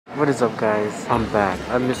What is up, guys? I'm back.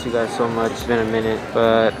 I missed you guys so much. It's been a minute,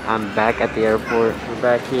 but I'm back at the airport. We're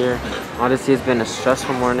back here. Honestly, it's been a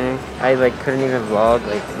stressful morning. I couldn't even vlog.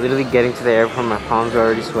 Literally getting to the airport, my palms were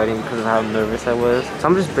already sweating because of how nervous I was. So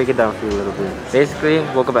I'm just breaking it down for you a little bit. Basically,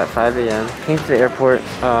 woke up at 5 a.m. Came to the airport.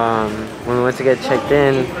 When we went to get checked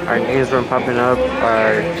in, our names weren't popping up.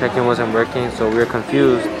 Our check-in wasn't working, so we were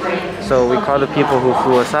confused. So we called the people who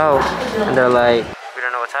flew us out, and they're like, we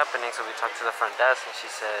don't know what's happening. So we talked to the front desk, and she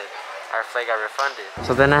said our flight got refunded.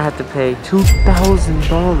 So then I had to pay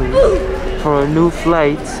 $2,000 for a new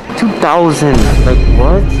flight. 2,000. Like,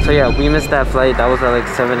 what? So yeah, we missed that flight. That was at like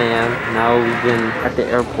 7 a.m. Now we've been at the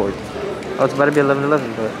airport. Oh, it's about to be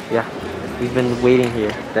 11:11, but yeah, we've been waiting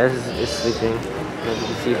here. Des is sleeping. As you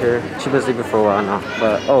can see her, she's been sleeping for a while now.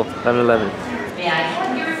 But oh, 11:11.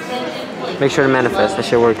 Make sure to manifest. That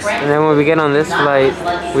shit works. And then when we get on this flight,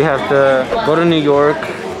 we have to go to New York.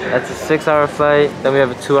 That's a 6-hour flight. Then we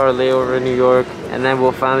have a 2-hour layover in New York. And then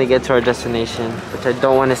we'll finally get to our destination, which I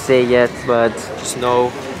don't want to say yet, but just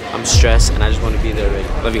know I'm stressed and I just want to be there already.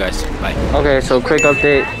 Love you guys. Bye. Okay, so quick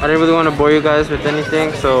update. I didn't really want to bore you guys with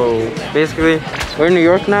anything. So basically, we're in New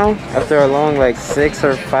York now. After a long 6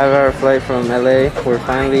 or 5-hour flight from LA, we're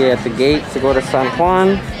finally at the gate to go to San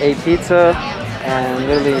Juan, ate pizza, and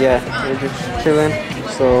literally, yeah, we're just chilling.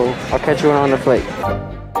 So I'll catch you on the flight.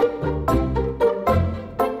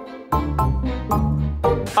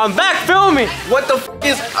 I'm back filming! What the f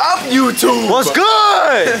is up, YouTube? What's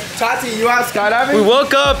good? Tati, you out skydiving? We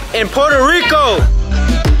woke up in Puerto Rico!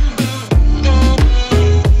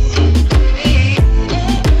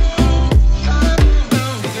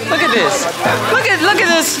 Look at this! Look at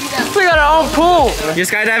this! We got our own pool! You're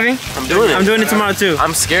skydiving? I'm doing it. I'm doing it tomorrow too.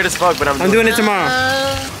 I'm scared as fuck, but I'm doing it tomorrow.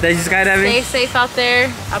 Are you skydiving? Stay safe out there.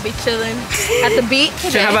 I'll be chilling at the beach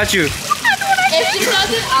today. How about you? If she does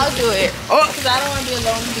it, I'll do it. Oh! Because I don't want to be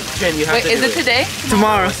alone. Jen, you have Wait, to is do it today?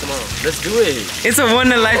 Tomorrow. Let's do it. It's a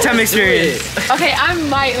one-in-a-lifetime experience. Okay, I'm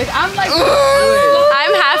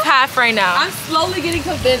half right now. I'm slowly getting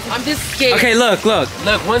convinced. I'm just scared. Okay, look. Look,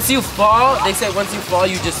 once you fall, they say once you fall,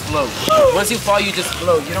 you just float. Once you fall, you just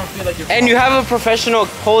float. You don't feel like you're falling. And you have a professional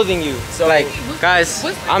holding you. So guys,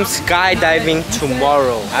 I'm skydiving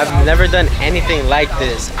tomorrow. I've never done anything like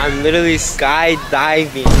this. I'm literally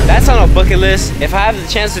skydiving. That's on a bucket list. If I have the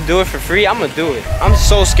chance to do it for free, I'm gonna do it. I'm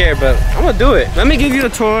so scared, but I'm gonna do it. Let me give you a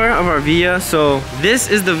tour of our villa. So this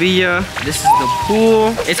is the villa. This is the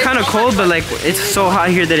pool. It's kind of cold, but it's so hot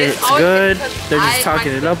here that it's good. They're just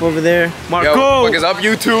talking it up over there. Marco! Yo, what is up,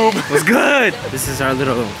 YouTube? What's good? This is our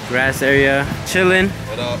little grass area. Chilling.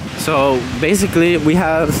 What up? So basically, we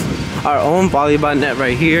have our own volleyball net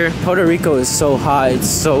right here. Puerto Rico is so hot. It's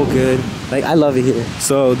so good. I love it here.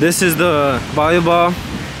 So this is the volleyball.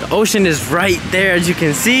 The ocean is right there, as you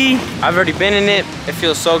can see. I've already been in it. It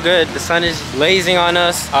feels so good. The sun is blazing on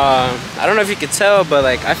us. I don't know if you could tell, but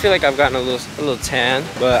I feel like I've gotten a little tan.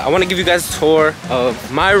 But I want to give you guys a tour of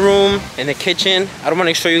my room and the kitchen. I don't want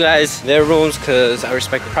to show you guys their rooms because I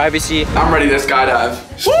respect privacy. I'm ready to skydive.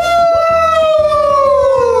 Woo!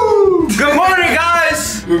 Good morning,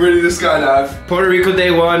 guys. We're ready to skydive. Puerto Rico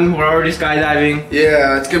day 1. We're already skydiving.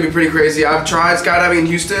 Yeah, it's gonna be pretty crazy. I've tried skydiving in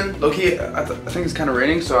Houston. Low-key, I think it's kind of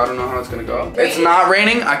raining, so I don't know how it's gonna go. It's not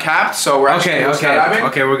raining. I capped, so we're actually skydiving.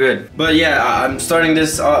 Okay, we're good. But yeah, I'm starting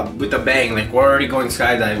this up with a bang. We're already going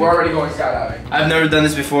skydiving. We're already going skydiving. I've never done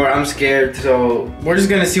this before. I'm scared, so we're just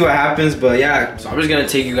gonna see what happens. But yeah, so I'm just gonna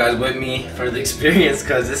take you guys with me for the experience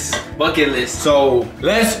because this is bucket list. So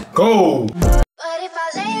let's go. But if I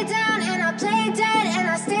lay down and I play dead and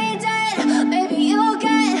I stay dead, maybe you'll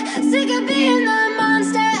get sick of being the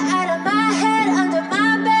monster out of my head, under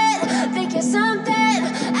my bed. Think you're something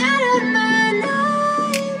out of my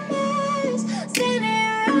nightmares,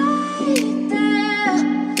 standing right there.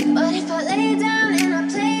 But if I lay down and I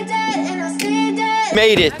play dead and I stay dead.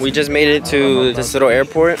 Made it. We just made it to this little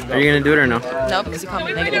airport. Are you gonna do it or no? No, because you call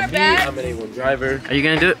me negative. I'm an A1 driver. Are you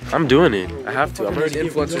gonna do it? I'm doing it. I have to. I'm heard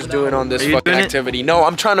influencers doing on this fucking activity. No,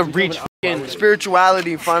 I'm trying to reach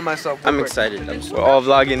spirituality and find myself. I'm excited. We're all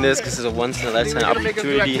vlogging this because it's a once-in-a-lifetime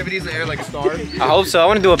opportunity. Activities in the air like a star. I hope so. I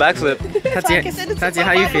want to do a backflip. Tati,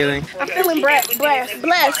 how you feeling? I'm feeling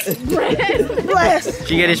blessed.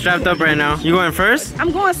 She getting strapped up right now. You going first?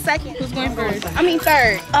 I'm going second. Who's going first? I mean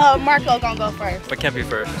third. Marco gonna go first. I can't be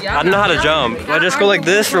first. I don't know how to jump. Do I just go like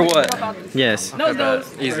this or what? Yes.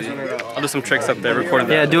 Easy. I'll do some tricks up there, record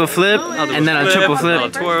that. Yeah, do a flip and then a triple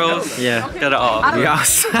flip. Twirls. Yeah. Get it all.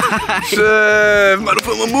 Yes. Shit, I'm about to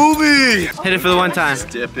film a movie. Hit it for the one time.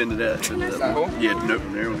 Step into that. Yeah, nope.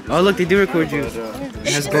 Oh look, they do record you.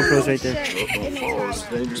 It has GoPros right there.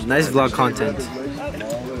 Nice vlog content.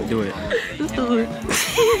 Do it.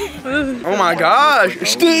 Oh my gosh.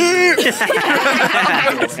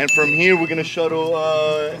 And from here, we're gonna shuttle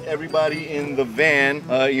everybody in the van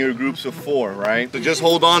in your groups of 4, right? So just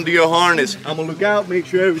hold on to your harness. I'm gonna look out, make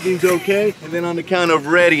sure everything's okay, and then on the count of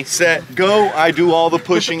ready, set, go, I do all the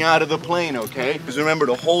pushing out of the plane, okay? Just remember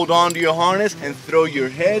to hold on to your harness and throw your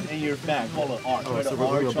head and your back. Hold on, arch,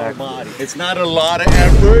 arch our body. It's not a lot of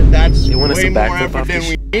effort. That's way more effort than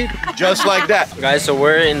we need. Just like that. Guys, so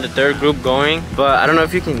we're in the 3rd group going, but I don't know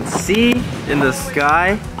if you can see in the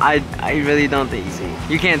sky. I really don't think you see.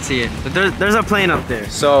 You can't see it, but there's a plane up there.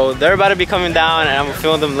 So they're about to be coming down, and I'm gonna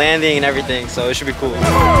film them landing and everything. So it should be cool.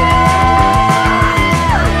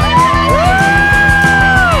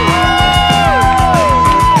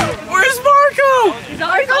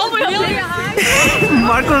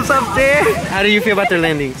 Marco's up there. How do you feel about their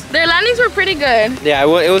landings? Their landings were pretty good. Yeah,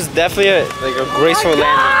 it was definitely a graceful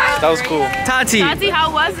landing. That was cool. Tati,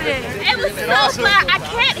 how was it? It was so fun. I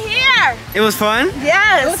can't hear. it was fun?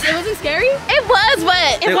 Yes. It wasn't scary? It was,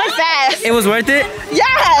 but it was fast. It was worth it? Yes.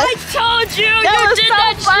 I told you. You did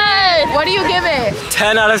that fun. What do you give it?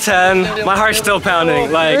 10 out of 10. My heart's still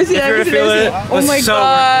pounding. Like, if you were to feel it, Oh my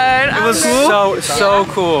god. It was so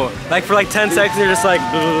cool. Like for like 10 seconds, you're just like,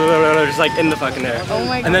 just like in the fucking air. Oh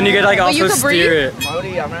my god. And then you get like also steer it.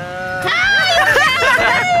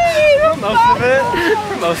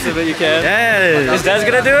 Most of it you can. Yes. Is Des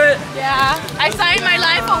gonna do it? Yeah. I signed my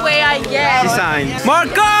life away, I guess. She signed.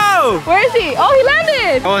 Marco! Where is he? Oh, he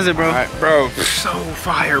landed. How was it, bro? All right, bro. So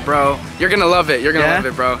fire, bro. You're gonna love it. You're gonna love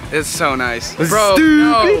it, bro. It's so nice. Was bro, it stew?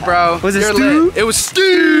 no, bro. Was it You're stew? lit. It was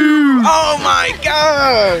stew. Oh my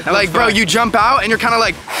god. That was Like, bro, fun. you jump out and you're kind of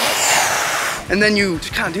like, and then you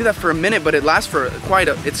just kind of do that for a minute, but it lasts for quite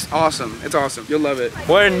a. It's awesome. It's awesome. You'll love it.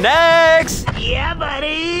 We're next. Yeah,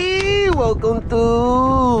 buddy! Welcome to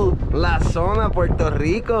La Zona, Puerto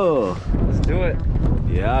Rico. Let's do it.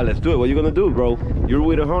 Yeah, let's do it. What you gonna do, bro? You're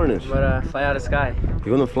with a harness. But fly out of the sky.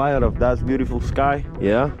 You're gonna fly out of that beautiful sky.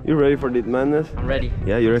 Yeah? You ready for this madness? I'm ready.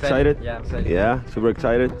 Yeah, you're excited? Yeah, I'm excited. Yeah, super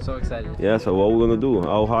excited? So excited. Yeah, so what we gonna do?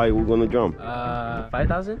 How high we gonna jump?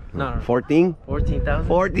 5,000? No. 14? 14,000?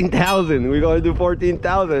 14,000. We're gonna do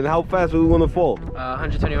 14,000. How fast are we gonna fall?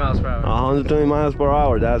 120 miles per hour. 120 miles per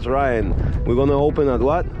hour. That's right. And we're gonna open at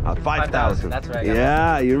what? At 5,000. That's right.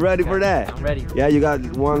 Yeah, you ready for that? I'm ready. Yeah, you got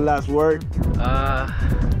one last word?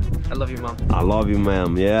 I love you, Mom. I love you,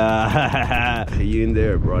 ma'am. Yeah. See you in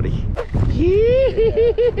there, buddy.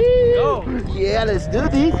 Go! Yeah, let's do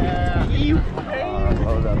this.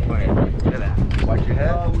 Hold up, wait. Look at that. Watch your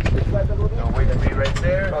head. Don't wait to be right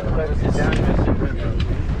there.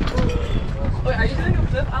 Wait, are you doing a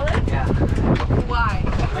flip, Alex? Yeah. Why?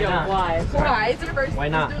 Why? Why? It's reverse. Why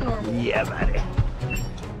not? Do normal. Yeah, buddy.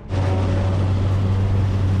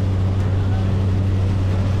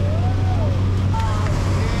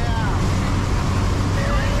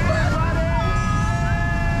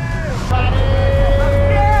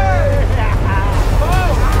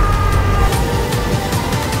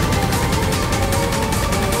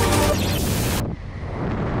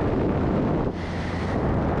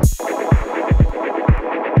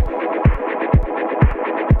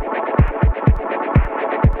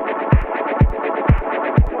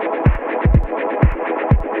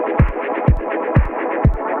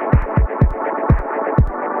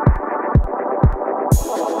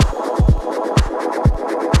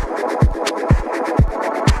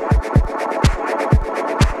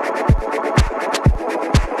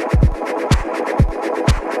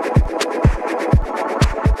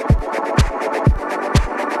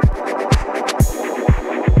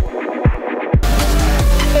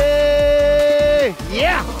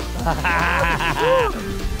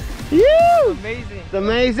 Amazing. It's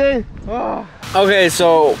amazing. Okay,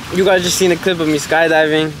 so you guys just seen a clip of me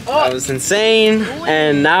skydiving. That was insane.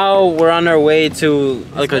 And now we're on our way to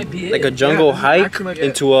like a jungle hike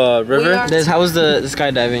into a river. Des, how was the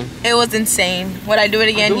skydiving? It was insane. Would I do it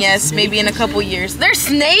again? Yes, maybe in a couple years. There's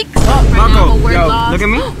snakes. Marco, look at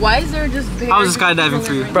me. Why is there just big? How was the skydiving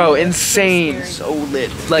for you? Bro, insane. So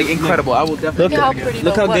lit. Like, incredible. I will definitely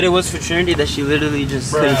Look how good it was for Trinity that she literally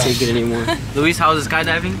just couldn't take it anymore. Luis, how was the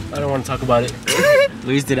skydiving? I don't want to talk about it.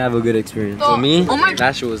 Luis did have a good experience. For me,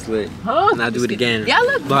 that shit was lit. And I'll do it again. Yeah,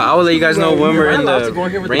 look. But I will let you guys know when we're in the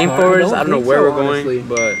rainforest. I don't know where we're going,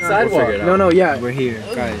 but we'll figure it out. No, yeah. We're here,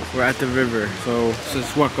 guys. We're at the river. So let's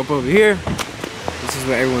just walk up over here. This is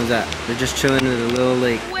where everyone's at. They're just chilling in a little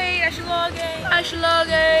lake. Wait, I should log in. Flash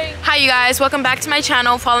logging. Hi you guys, welcome back to my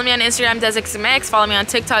channel. Follow me on Instagram, DesXMX. Follow me on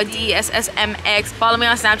TikTok, DSSMX. Follow me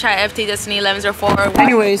on Snapchat, FTDestiny1104.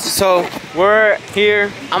 Anyways, so we're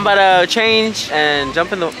here. I'm about to change and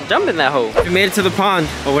jump in that hole. We made it to the pond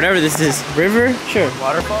or whatever this is. River? Sure.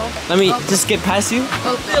 Waterfall? Let me just get past you.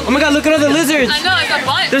 Oh my god, look at all the lizards. I know, it's a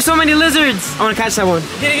bunch. There's so many lizards. I want to catch that one.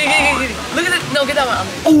 Get it. Look at it. No, get that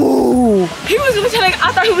one. Ooh. He was like,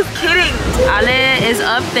 I thought he was kidding. Ale is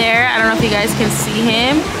up there. I don't know if you guys can see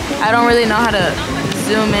him. I don't really know how to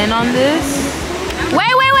zoom in on this.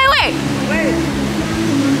 Wait.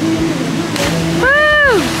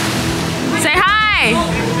 Woo! Say hi.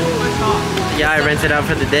 Yeah, I rented out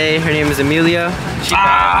for the day. Her name is Amelia.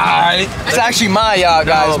 It's actually my yacht,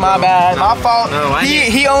 guys. My bad. My fault. No,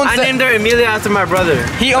 he owns I named her Amelia after my brother.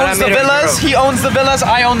 He owns the villas. He owns the villas.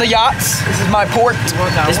 I own the yachts. This is my port.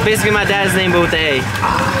 It's basically my dad's name, but with the A.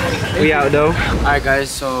 We out though. Alright guys,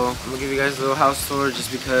 so I'm gonna give you guys a little house tour just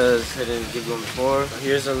because I didn't give one before.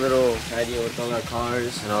 Here's a little idea with all our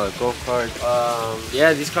cars and all our golf carts.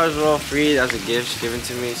 Yeah, these cars were all free as a gift given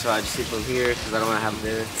to me, so I just keep them here because I don't want to have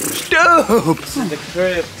them there. Dope. This is the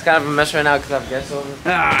crib. It's kind of a mess right now because I have guests over.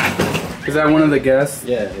 Is that one of the guests?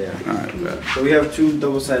 Yeah. Alright, bet. So we have two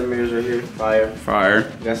double-sided mirrors right here.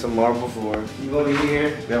 Fire. We got some marble floor. You go over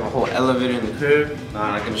here. We have a whole elevator in the crib. No,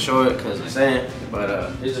 I'm not gonna show it because I'm saying.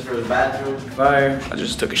 But here's the first bathroom. Fire. I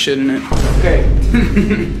just took a shit in it. Okay.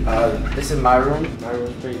 This is my room. My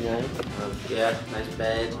room's pretty nice. Yeah, nice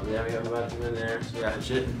bed. Yeah, we have a bathroom in there. So we got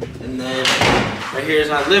shit. And then right here is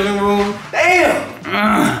my living room.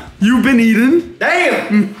 Damn! You've been eating?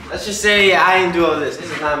 Damn! Let's just say I didn't do all this.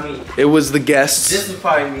 This is not me. It was the guests. This is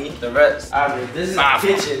probably me. The rest. I mean, this is the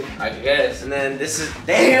kitchen, I guess. And then this is.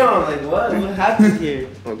 Damn! Like, what? What happened here?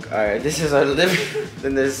 Okay, alright, this is our living room.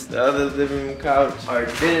 Then there's the other living room couch. Our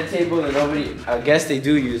dinner table that nobody. I guess they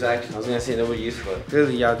do use, actually. I was gonna say nobody uses, but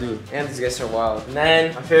clearly y'all do. And these guys are wild. And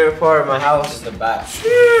then my favorite part of my house is the bath.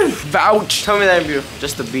 Vouch. Tell me that ain't beautiful.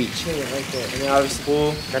 Just the beach. Yeah, right there. And then obviously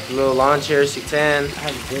pool. Got the little lawn chairs, you can. I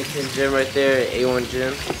have a built-in gym right there, A1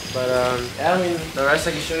 gym. But yeah, I mean, the rest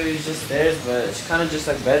I can show you is just stairs, but it's kind of just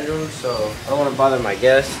like bedrooms, so I don't want to bother my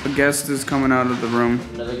guests. The guest is coming out of the room.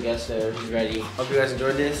 Another guest there, he's ready. Hope you guys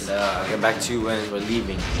enjoyed this. I'll get back to you when we're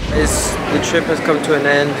leaving. The trip has come to an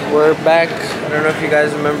end. We're back. I don't know if you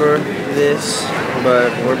guys remember this,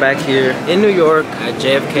 but we're back here in New York at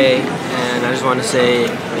JFK, and I just want to say,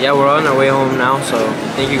 yeah, we're on our way home now, so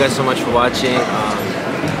thank you guys so much for watching.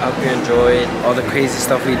 I hope you enjoyed all the crazy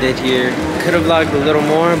stuff we did here. Could have vlogged a little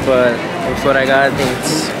more, but with what I got, I think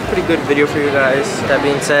it's a pretty good video for you guys. That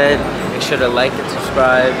being said, make sure to like and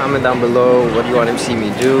subscribe. Comment down below what you want to see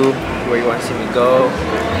me do, where you want to see me go.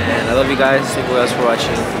 And I love you guys. Thank you guys for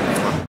watching.